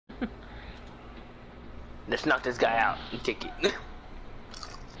Let's knock this guy out and take it.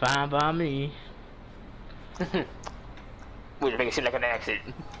 Fine by me. We're just making it seem like an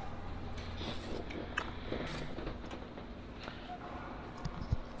accident.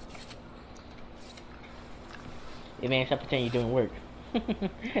 Hey man, stop pretending you're doing work.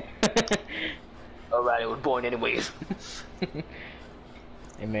 Alright, I was born anyways.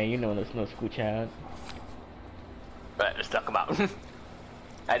 Hey man, you know there's no school child. Right, let's knock him out.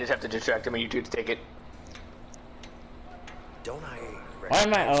 I just have to distract him and you two to take it. Don't I? Why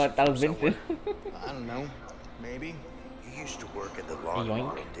am I? Oh, that was Vincent. I don't know. Maybe. You used to work at the lawn Yoink.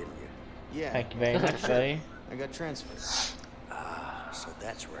 farm, didn't you? Yeah. Thank you very much, buddy. I got transferred. Ah, so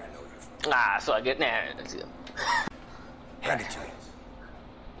that's where I know you from. Ah, so I get nah. Let's go. Hand it to me.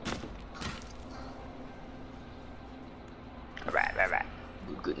 Alright.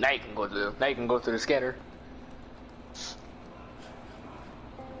 Good. Now you can go through. Now you can go through the scanner.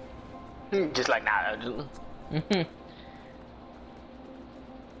 Just like now.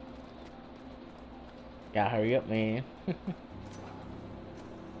 Gotta hurry up, man.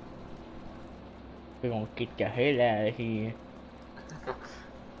 We're gonna get the hell out of here.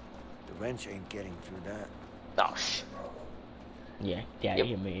 The wrench ain't getting through that. Oh shit. Yeah, get out of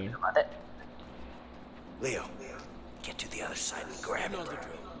here, man. About that. Leo, get to the other side and grab it.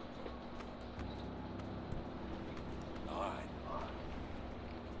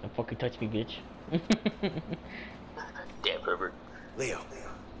 Don't fucking touch me, bitch. Damn pervert. Leo.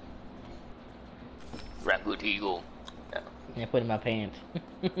 Right, good, here you go. Yeah, put it in my pants.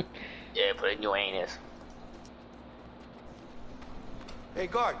 Yeah, put it in your anus. Hey,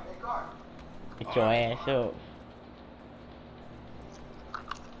 guard. Get your ass up.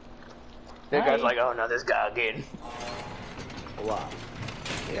 That guy's like, oh no, this guy again. Wow.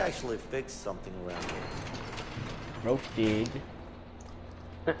 They actually fixed something around here. Roasted.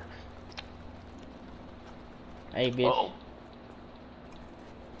 Hey, bitch. Uh-oh.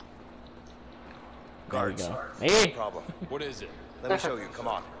 There we Guards. go. No Hey! problem. What is it? Let me show you. Come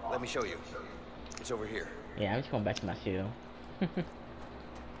on. Let me show you. It's over here. Yeah, I'm just going back to my cell.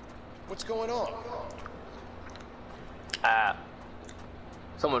 What's going on?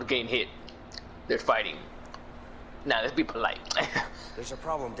 Someone's getting hit. They're fighting. Now, let's be polite. There's a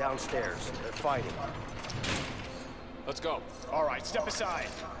problem downstairs. They're fighting. Let's go. All right, step aside.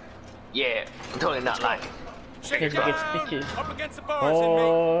 Yeah, I'm totally not lying. Shake Here's it the good down. stitches. Up against the bars,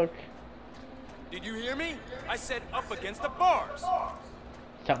 inmate. Fuck. Did you hear me? I said up against the bars.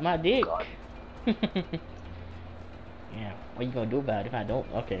 Suck my dick. God. Yeah, what you gonna do about it if I don't?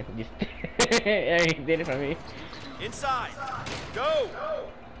 Okay, just he did it for me. Inside. Go.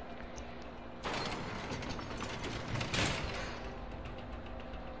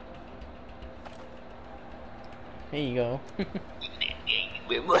 Here you go.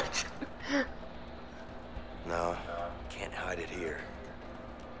 Bit much. No, can't hide it here.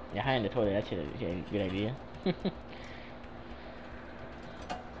 Yeah, hide in the toilet. That's a good idea.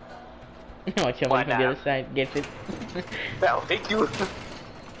 Watch somebody from the other side gets it. Well, thank you.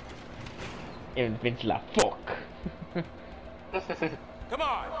 And Vince like, fuck. Come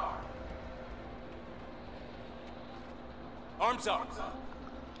on. Arms up.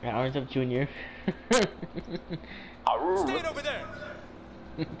 Yeah, arms up, Junior. Stand over there.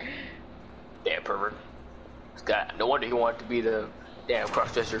 Damn pervert. This guy, no wonder he wanted to be the damn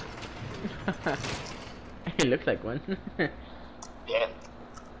crossdresser. It looks like one. Yeah.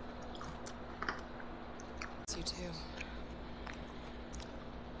 You too.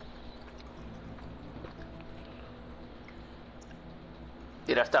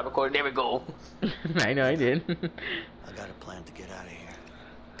 Did I stop recording? There we go. I know I did. I got a plan to get out of here.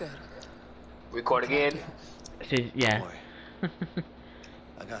 Good. Record again. Yeah. Don't worry.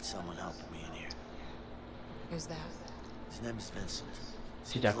 I got someone helping me in here. Who's that? His name is Vincent.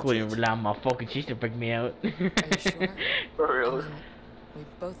 Since I couldn't rely on my fucking cheese to break me out. Are you sure? For real. We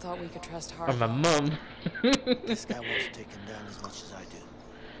both thought we could trust Or Harvey. my mom. This guy wants to take him down as much as I do.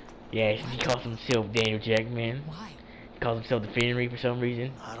 Yeah, he calls himself Daniel Jackman. Why? He calls himself the Fiend for some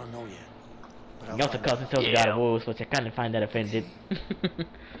reason. I don't know yet. But I'll He also find calls out. himself the Yeah. God of Wolves, which I kind of find that offended.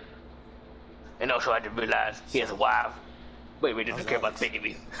 And also I just realized he has a wife. But he doesn't care about the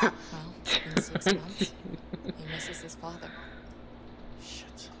baby. Well, in 6 months, he misses his father.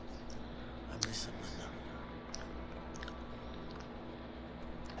 Shit. I miss him, Linda.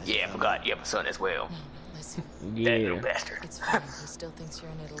 Has he Yeah, I found forgot out? you have a son as well. No, listen. That little Yeah. bastard. It's fine. He still thinks you're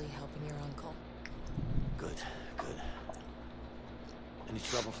in Italy helping your uncle. Good, good. Any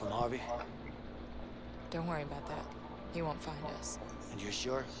trouble from Harvey? Don't worry about that. He won't find us. And you're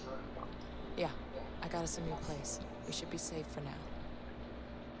sure? Yeah, I got us a new place. We should be safe for now.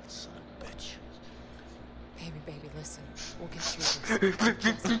 Son of a bitch. Baby, listen. We'll get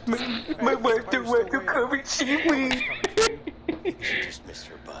through this. My wife don't want to come and see me. Maybe she just missed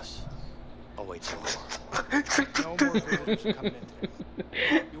her bus. I'll wait some more. No more visitors coming in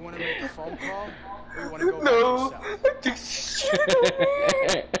today. You want to make a phone call, or you want to go No. back yourself?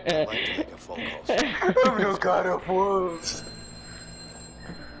 I'd like to make a phone call, sir. I'm no god of wolves.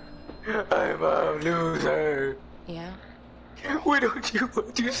 I'm a loser. Yeah? Why don't you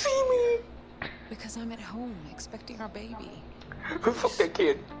want to see me? Because I'm at home expecting our baby. Fuck that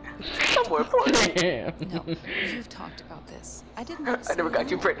kid. Somewhere for me. Damn. No, you've talked about this. I didn't. I never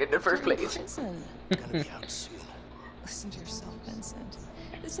got you pregnant in the first place. Listen. Gonna be out soon. Listen to yourself, Vincent.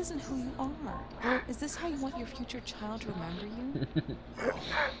 This isn't who you are. Is this how you want your future child to remember you? No.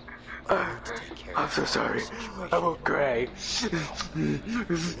 I need to take care I'm of so the sorry. situation. I won't cry. You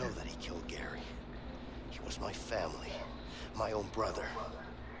know that he killed Gary. He was my family. My own brother.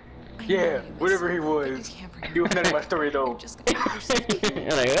 I know Yeah, you miss whatever he him, but you was. can't bring him He was none of my back. story You're though. just gonna make yourself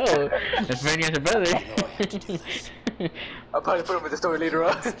I'm like, oh, that's Bernie as a brother. You know I have to do this. I'll probably put him in the story later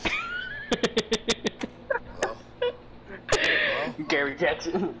on. Hello? Hello? Gary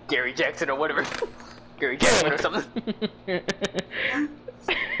Jackson or whatever. Gary Jackson or something.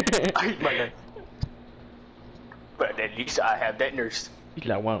 I hate my life. But at least I have that nurse. He's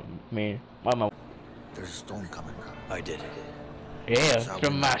like, wow, man, why am I? There's a storm coming. I did. Yeah,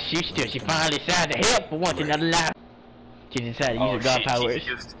 from my sister, she finally decided to help for once in her life. She decided to use her god powers.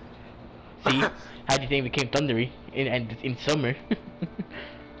 Just... See, how do you think it became thundery in summer?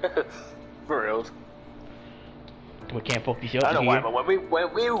 For real. We can't fuck this up. I don't know here. why,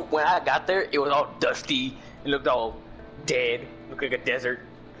 but when I got there, it was all dusty. It looked all dead. Looked like a desert.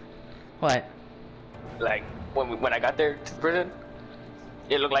 What? Like when I got there to the prison,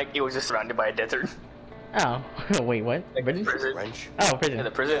 it looked like it was just surrounded by a desert. Oh, wait, what? Like Prison? prison. Wrench? Oh, In prison.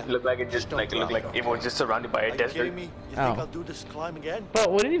 the prison, it looked like it just like it looked like it was just surrounded by Are a you desert. kidding me? You Oh. think I'll do this climb again? But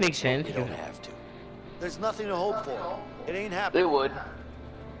wouldn't it make sense? You don't have to. There's nothing to hope for. It ain't happening. It would.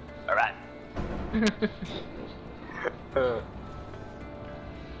 All right. All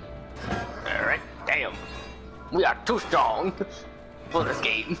right. Damn. We are too strong for this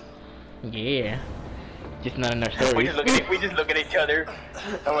game. Yeah. Just not enough We stories. just look at each other,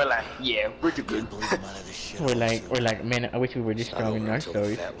 and we're like, yeah, we're too good. Believe I'm out of this shit. We're like, man, I wish we were this Not strong in over our until the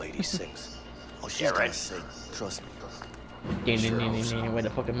stories. fat lady sings. Oh, she's Yeah, gonna right. sing. Trust me. Where the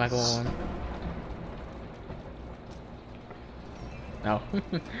fuck am I going? No.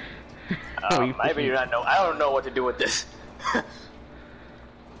 Maybe you not know. I don't know what to do with this. I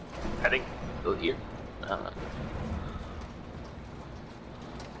think go here. Oh,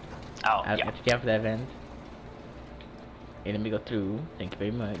 I yeah. have to get for that vent. And let me go through. Thank you very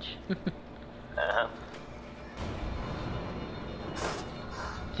much. Uh-huh.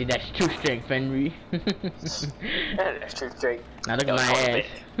 See, that's true strength, Henry. That's true, straight. Now look at That was my quite a ass.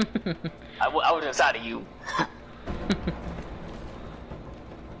 bit. I was inside of you.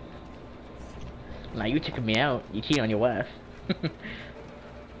 Now you checking me out. You cheat on your wife.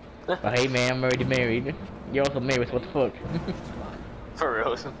 But hey, man, I'm already married. You're also married. So what the fuck? For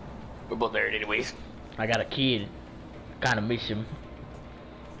real. We're both married anyways. I got a kid. Kinda miss him.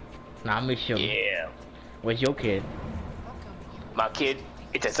 Nah, I miss him. Yeah. Where's your kid? My kid,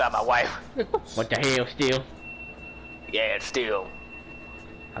 it's inside my wife. What the hell, still? Yeah, it's still.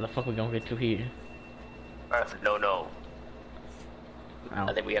 How the fuck we gonna get through here? No. Oh.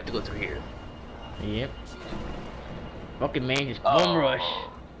 I think we have to go through here. Yep. Fucking man, just Oh. bum rush.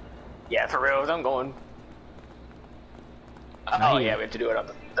 Yeah, for real, I'm going. Now Oh here. yeah, we have to do it on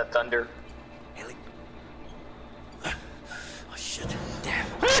the thunder. Haley. Oh shit. Damn.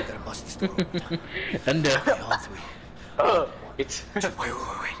 I gotta bust this door open. Thunder. Okay, on three. It's. Wait.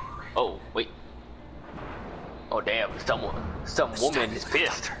 Oh wait. Oh damn! Some woman is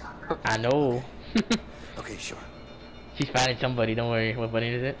pissed. I know. Okay, sure. She's finding somebody, don't worry. What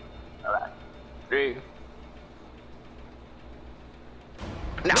button is it? All right. 3.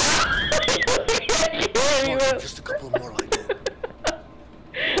 No. Come on, just a couple more like that.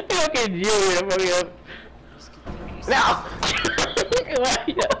 Fucking you, fuck up. No.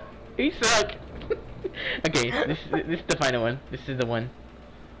 He suck. Okay, this is the final one. This is the one.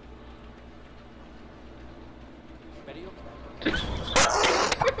 Ready?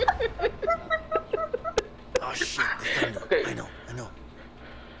 Oh shit, the thunder. Okay. I know.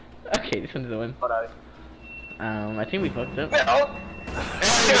 Okay, this one's the one. Hold on. I think we fucked up. No.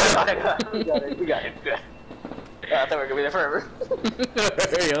 We got it. Good. I thought we were gonna be there forever.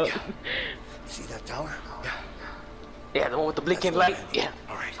 Hurry up. See that tower? Yeah, the one with the blinking light. Yeah.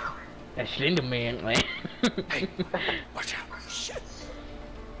 Alright. That Slender Man, man. Hey, watch out. Shit.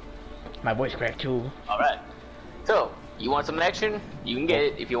 My voice cracked too. All right. So, you want some action? You can get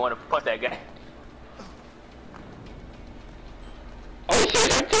it if you want to punch that guy. Oh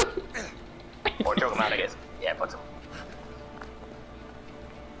shit! Or choke him out, I guess. Yeah, punch him.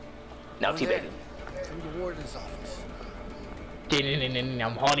 Now teabag him. Through the warden's office.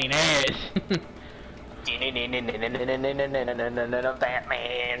 I'm hauling ass.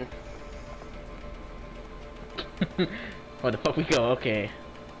 Batman. Where the fuck we go? Okay.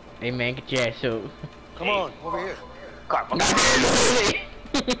 Hey man, get your ass up. Come on, over here. I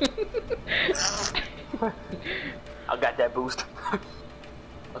got that boost.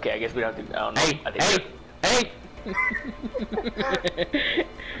 Okay, I guess we don't have to. I don't know. Hey, I think hey!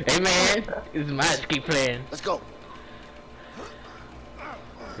 Hey man, this is my escape plan. Let's go.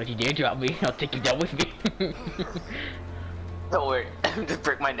 But you dare drop me, I'll take you down with me. Don't worry, just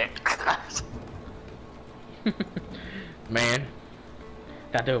break my neck. Man,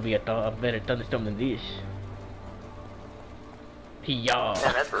 thought there would be a better thunderstorm than this. Yeah,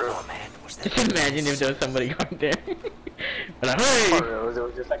 that's real. Oh man, what's that? Just imagine if there was somebody going there. But like, hey! It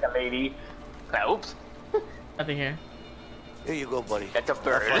was just like a lady. Oops. Nothing here. Here you go, buddy. That's a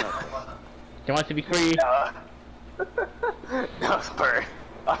bird. He wants to be free. No, it's a bird.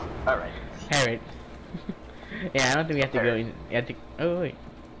 Oh, alright. Alright. Yeah, I don't think we have to go in. You have to. Oh wait.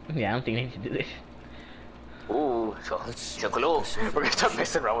 Yeah, I don't think we need to do this. Ooh, so close. We're gonna start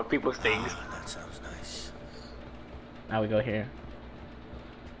messing around with people's things. That sounds nice. Now we go here.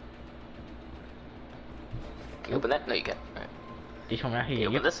 Can you open that? No, you can't. Alright. This one right Can here. you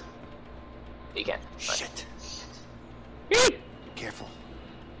open this? You can't. Shit. Yep. Careful.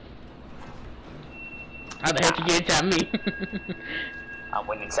 How the hell did you get inside me? I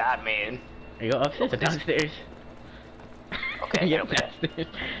went inside, man. Are you go upstairs or downstairs? Okay, Yep, open that. downstairs.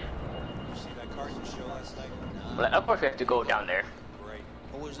 See that cartoon show last night? Well, of course we have to go down there. Great.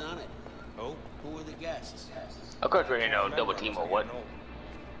 Who was on it? Who? Who were the guests? Of course we didn't know double team or what.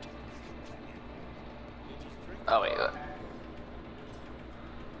 Oh wait.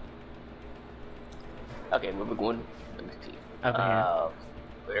 Okay, where we going? Let me see. Over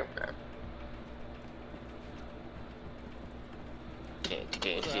here. Where?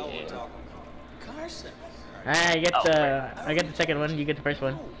 Carson. I get Oh, I get the second one. You get the first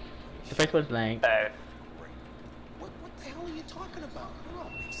one. The first one's blank. What the hell are you talking about? You're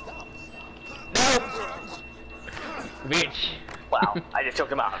all mixed up. Bitch. Wow, I just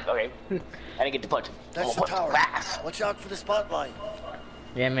choked him out. Okay. I didn't get to punch him. That's the tower. Watch out for the spotlight.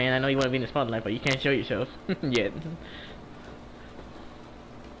 Yeah, man. I know you want to be in the spotlight, but you can't show yourself yet.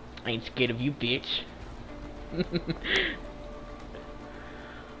 I ain't scared of you, bitch.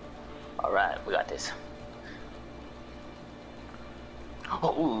 Alright, we got this.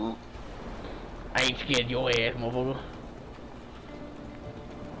 Oh, I ain't scared of your ass, motherfucker.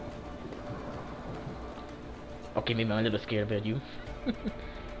 Okay, maybe I'm a little scared about you. You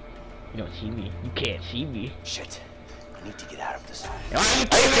don't see me. You can't see me. Shit. I need to get out of this. Are you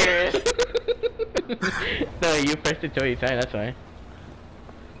serious? No, you pressed it twice. That's fine.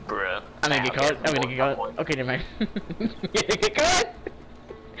 bruh. I'm gonna get caught. I'm gonna get caught. Okay, never mind. You're gonna get caught.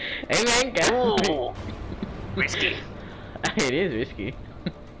 Hey man, get Ooh, risky. It is risky.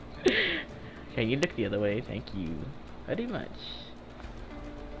 Can you look the other way? Thank you very much.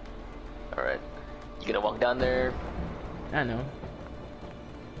 Alright. You gonna walk down there? I know.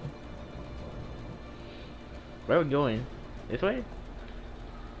 Where are we going? This way?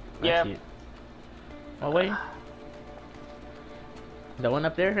 I Yeah. see it. What way? The one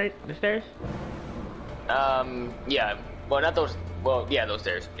up there, right? The stairs? Yeah. Well, not those. Well, yeah, those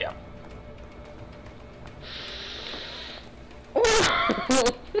stairs. Yeah.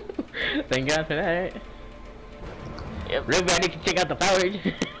 Thank God for that. Yep. Real bad, you can check out the powers.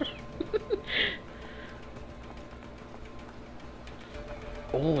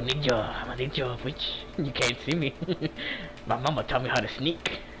 Oh, ninja. I'm a ninja, bitch. You can't see me. My mama taught me how to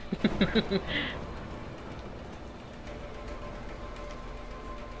sneak.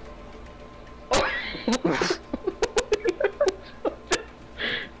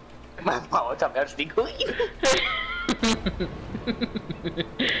 My mama taught me how to sneak.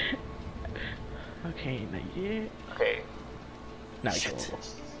 Okay, not yet. Okay. Now we Shit. go.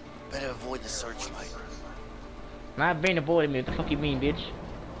 Better avoid the searchlight. Not being a boy, man. What the fuck you mean, bitch?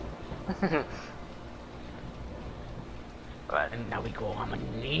 Alright. And now we go. I'm a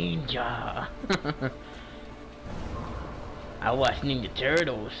ninja. I watch Ninja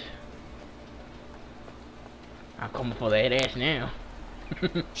Turtles. I'm coming for that ass now.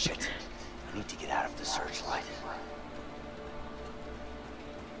 Shit. I need to get out of the searchlight.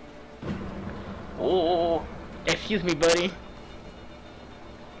 Oh. Excuse me, buddy.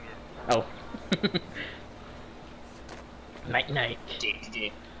 Oh. Night night.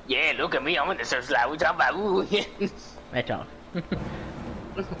 Yeah, look at me. I'm in the search light. We talking about ooh. That's all.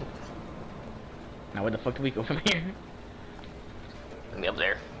 Now where the fuck do we go from here? Me up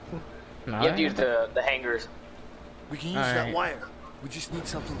there. No, You have to use the hangers. We can use All that right. wire. We just need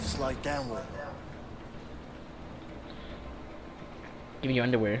something to slide down with. Give me your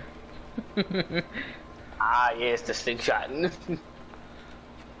underwear. Ah, yes, the slingshot.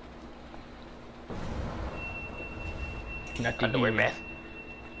 Nothing Underwear, here. man.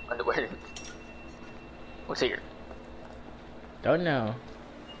 Underwear. What's here? Don't know.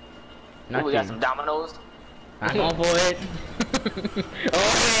 Ooh, Nothing. we got some dominoes. I'm on for it. Oh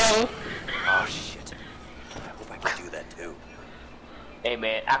hell! Oh shit. I hope I can do that too. Hey,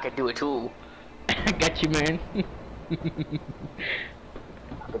 man, I can do it too. I got you, man. I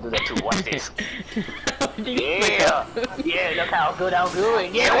can do that too. Watch this. Yeah. Yeah, yeah. Look how good I'm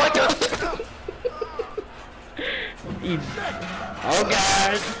doing. Yeah, what the? Oh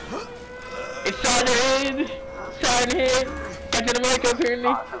god! It's starting! Starting! Captain America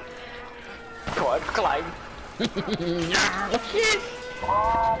apparently! Come on, climb. Oh shit!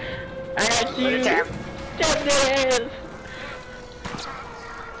 I got you! Tap. Tap this!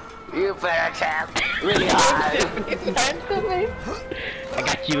 You better tap really hard. It's time to me! I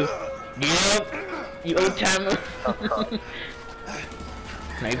got you! Get up! You old timer!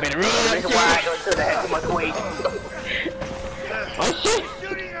 Now you better run! The reason why I don't do that too much weight. Oh shit!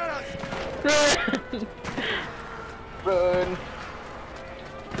 Run! Run.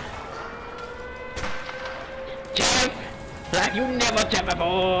 Jump! Like you never jumped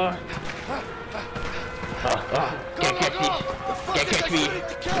before! Oh, can't catch me! Can't catch me!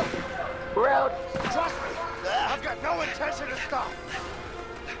 We're out. Trust me, I've got no intention to stop.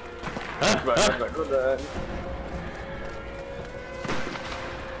 Run, run, run, run, run.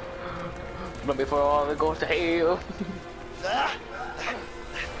 Run before all it goes to hell.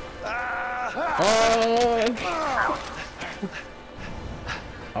 Oh!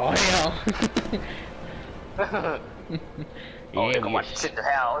 Oh hell! Oh, Yeah, come on, yes. sit the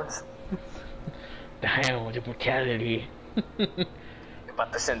hounds. The hounds of brutality. You're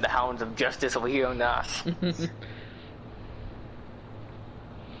about to send the hounds of justice over here on us.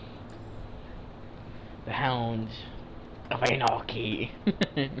 The hounds of anarchy.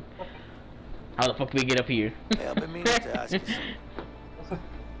 How the fuck do we get up here? Hey, I've been meaning to ask you something.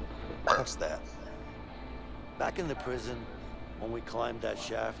 What's that? Back in the prison, when we climbed that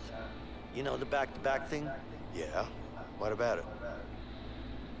shaft, you know the back-to-back thing? Yeah? What about it?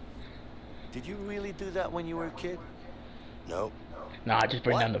 Did you really do that when you were a kid? No. Nah, just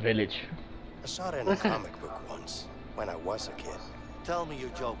bring What? down the village. I saw it in a comic book once, when I was a kid. Tell me you're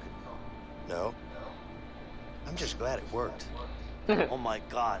joking. No? I'm just glad it worked. Oh my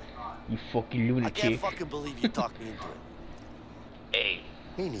god. You fucking I can't lunatic. fucking believe you talked me into it. Hey,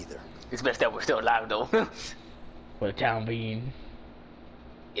 Me neither. it's best that we're still alive though. For the time being.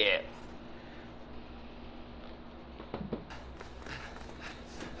 Yeah.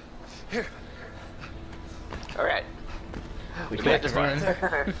 Here. Alright. We We still got have this to run.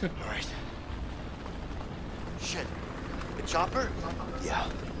 one. Alright. Shit. The chopper? Yeah.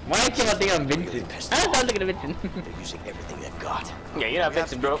 Why do you think I'm Vincent? I don't look at Vincent. They're using everything they've got. Yeah, you're not We have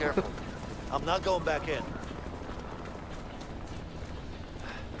to Vincent, be bro. careful. I'm not going back in.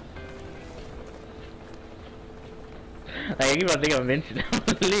 Like, you don't think I'm Vincent.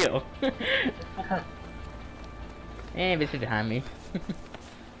 I'm Leo. Hey, Vincent behind me.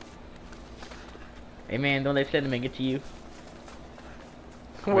 Hey man, don't let Slenderman get to you.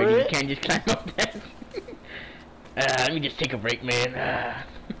 Where you What? can't just climb up that. Let me just take a break, man.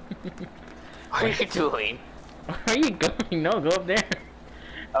 What are you doing? Where are you going? No, go up there.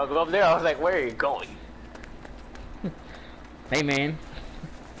 I'll go up there. I was like, where are you going? Hey man.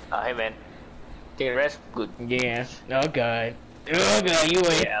 Hey, man. Taking a rest? Good. Yeah. Oh god. Oh god, you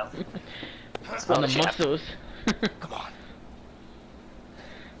wait. Yeah. On the shit. muscles. Come on.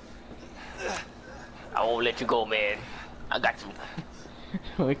 I won't let you go, man. I got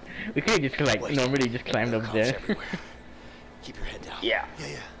you. we could just like Wait. normally just climbed up Cops there. everywhere. Keep your head down. Yeah. Yeah,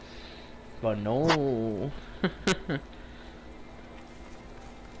 yeah. But no.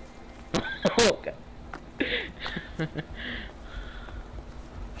 Oh god.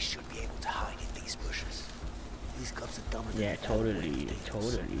 We should be able to hide in these bushes. These cops are dumber than Yeah, totally,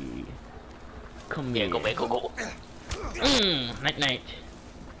 totally. Come Yeah, here. go, man, go, go. Night night.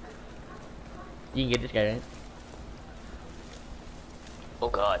 You can get this guy, right? Oh,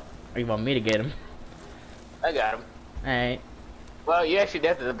 God. Or you want me to get him? I got him. Alright. Well, yeah, actually,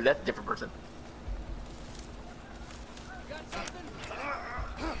 that's a different person.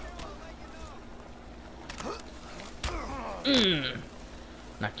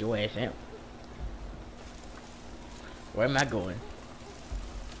 Knock your ass out. Where am I going?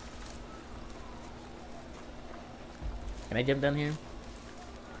 Can I jump down here?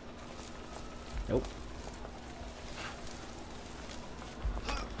 Nope.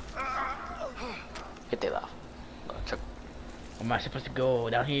 Get that off. Am I supposed to go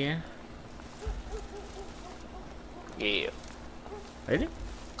down here? Yeah. Ready?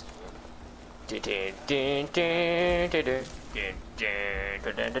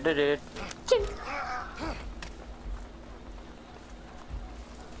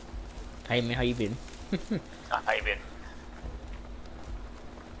 Hey man, how you been? How you been?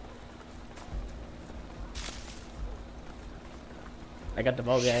 I got the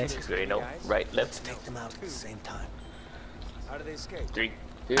ball, guys. You already know. Right, Let's left. take them out at the same time. How do they escape? 3,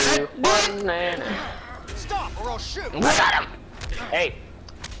 2, 1, and... Stop or I'll shoot! I got him! Hey!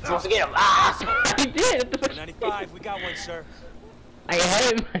 You're supposed to get him! Ah! I did! What the fuck? 95, we got one, sir. I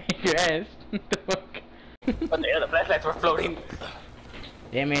had him on your ass. What the fuck? What the hell? The flashlights were floating.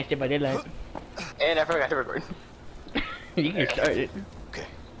 Yeah, man, step by daylight. And I forgot to record. You can start it. Okay.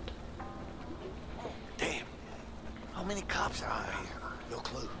 Damn. How many cops are out here? No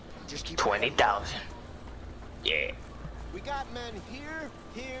clue. Just keep 20,000. Yeah. We got men here,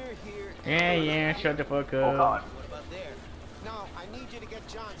 here. Yeah, yeah, shut the fuck Oh up. god. What about there? Now, I need you to get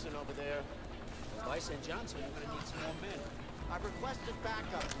Johnson over there. If I send Johnson, we're gonna need some more men. I've requested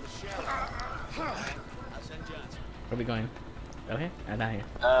backup from the sheriff. I'll send Johnson. Where we going? Okay, I'm down here.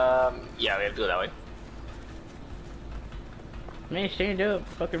 Yeah, we have to go that way. Man, stand up.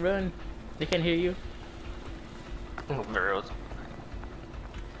 Fucking run. They can't hear you. Girls.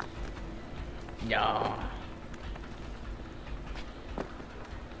 No.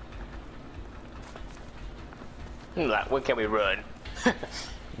 Like, when can we run?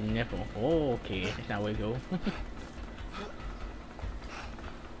 Nipple. Oh, okay, that's not where we go.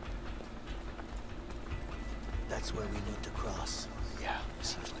 That's where we need to cross. Yeah,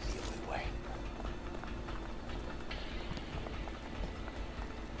 seems like the only way.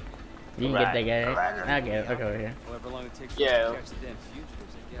 You can get that guy. Right. I'll get it. Okay, over here. However long it takes Yeah. to catch the damn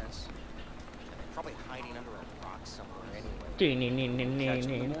fugitives, I guess. Probably hiding under a rock somewhere anyway. Catch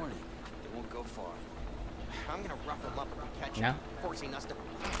them in the morning. They won't go far. I'm gonna rough him up if we catch No? him, forcing us to...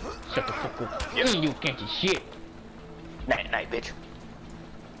 Shut the fuck up. You can't do shit. Night, night, bitch.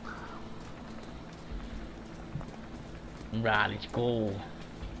 Right, let's go.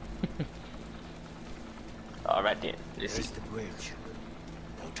 Alright then. Let's see. There's the bridge.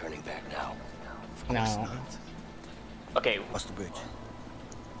 No turning back now. Of No. course not. Okay, What's the bridge?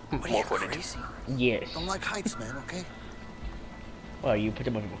 What are more you, footage. crazy? Yes. Don't like heights, man, okay? Well, you put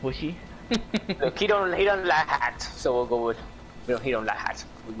him up a pussy. Look, he don't like hats, so we'll go with... he don't like hats.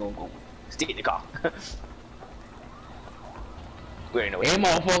 We're gonna go with... Stay in the car. We already know what. Hey,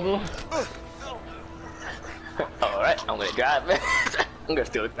 motherfucker. Alright, I'm gonna drive. I'm gonna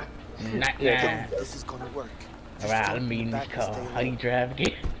steal it. Nah. This is gonna work. Alright, let me in this car. How do you drive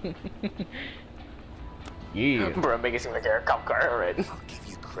again? Yeah. Bro, make it seem like you're a cop car, alright. I'll give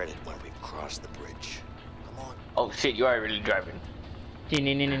you credit when we've crossed the bridge. Come on. Oh shit, you are really driving.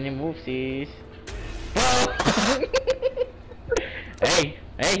 Whoopsies. Hey,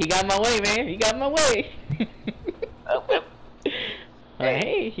 he got my way, man. He got my way. Yep.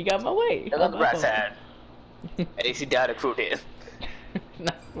 Hey, he got my way. Look on the right side. At least he died a crew dead.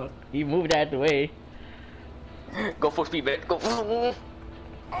 Nah, fuck. He moved out the way. Go full speed, man. Go. Go, man.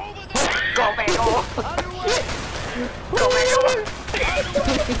 Go. Go, man. Go.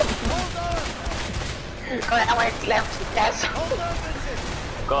 Go that way. Left. Yes.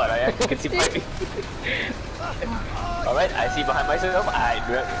 God, I actually can see behind me. Alright, I see behind myself. I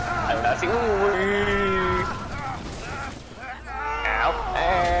do not see.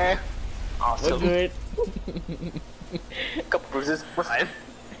 Ow. Awesome. We're good. Couple bruises. We're fine.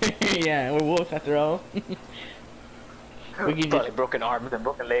 Yeah, we're wolves after all. We can Probably broken arms and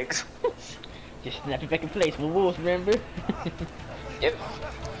broken legs. just snap it back in place. We're wolves, remember? Yep.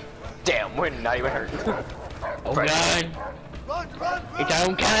 Damn, we're not even hurt. Oh Right. god. Run! It's our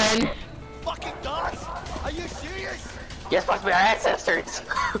own kind. Fucking dogs! Are you serious? Yes, must be our ancestors.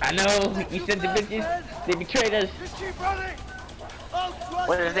 I know. You said the bitches. They betrayed us. Just keep running! Oh, trust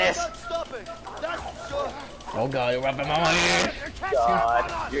What me, is this? I'm not stopping. That's sure. Oh god, you're rubbing my ears.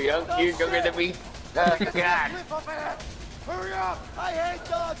 God, you're younger than me. God. Cliff up ahead. Hurry up! I hate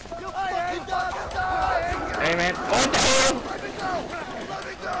dogs! You fucking dogs! Hey man. What the hell? Let me go! Let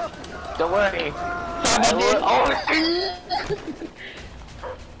me go! Don't worry. I will. Oh.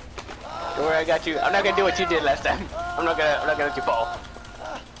 Don't worry, I got you. I'm not gonna do what you did last time. I'm not gonna let you fall.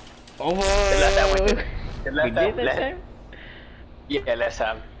 Oh, Last time we did. we did that time? Yeah, last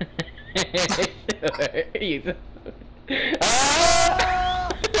time. I'm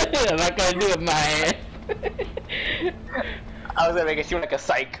not gonna do it, man. I was gonna make it seem like a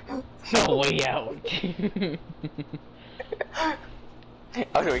psych. No way out. I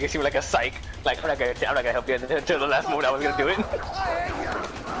was gonna make it seem like a psych. Like I'm not gonna help you until the last moment I was gonna do it.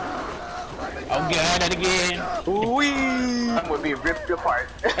 Oh god, that again. Wee! I'm gonna be ripped apart.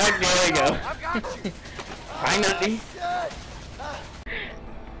 Okay, there we go. Finally.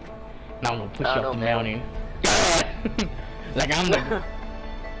 Now I'm gonna push up the mountain. Like I'm the.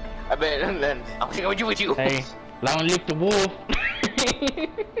 I bet, and then I'm gonna go with you. Hey, long live the wolf.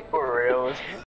 For real.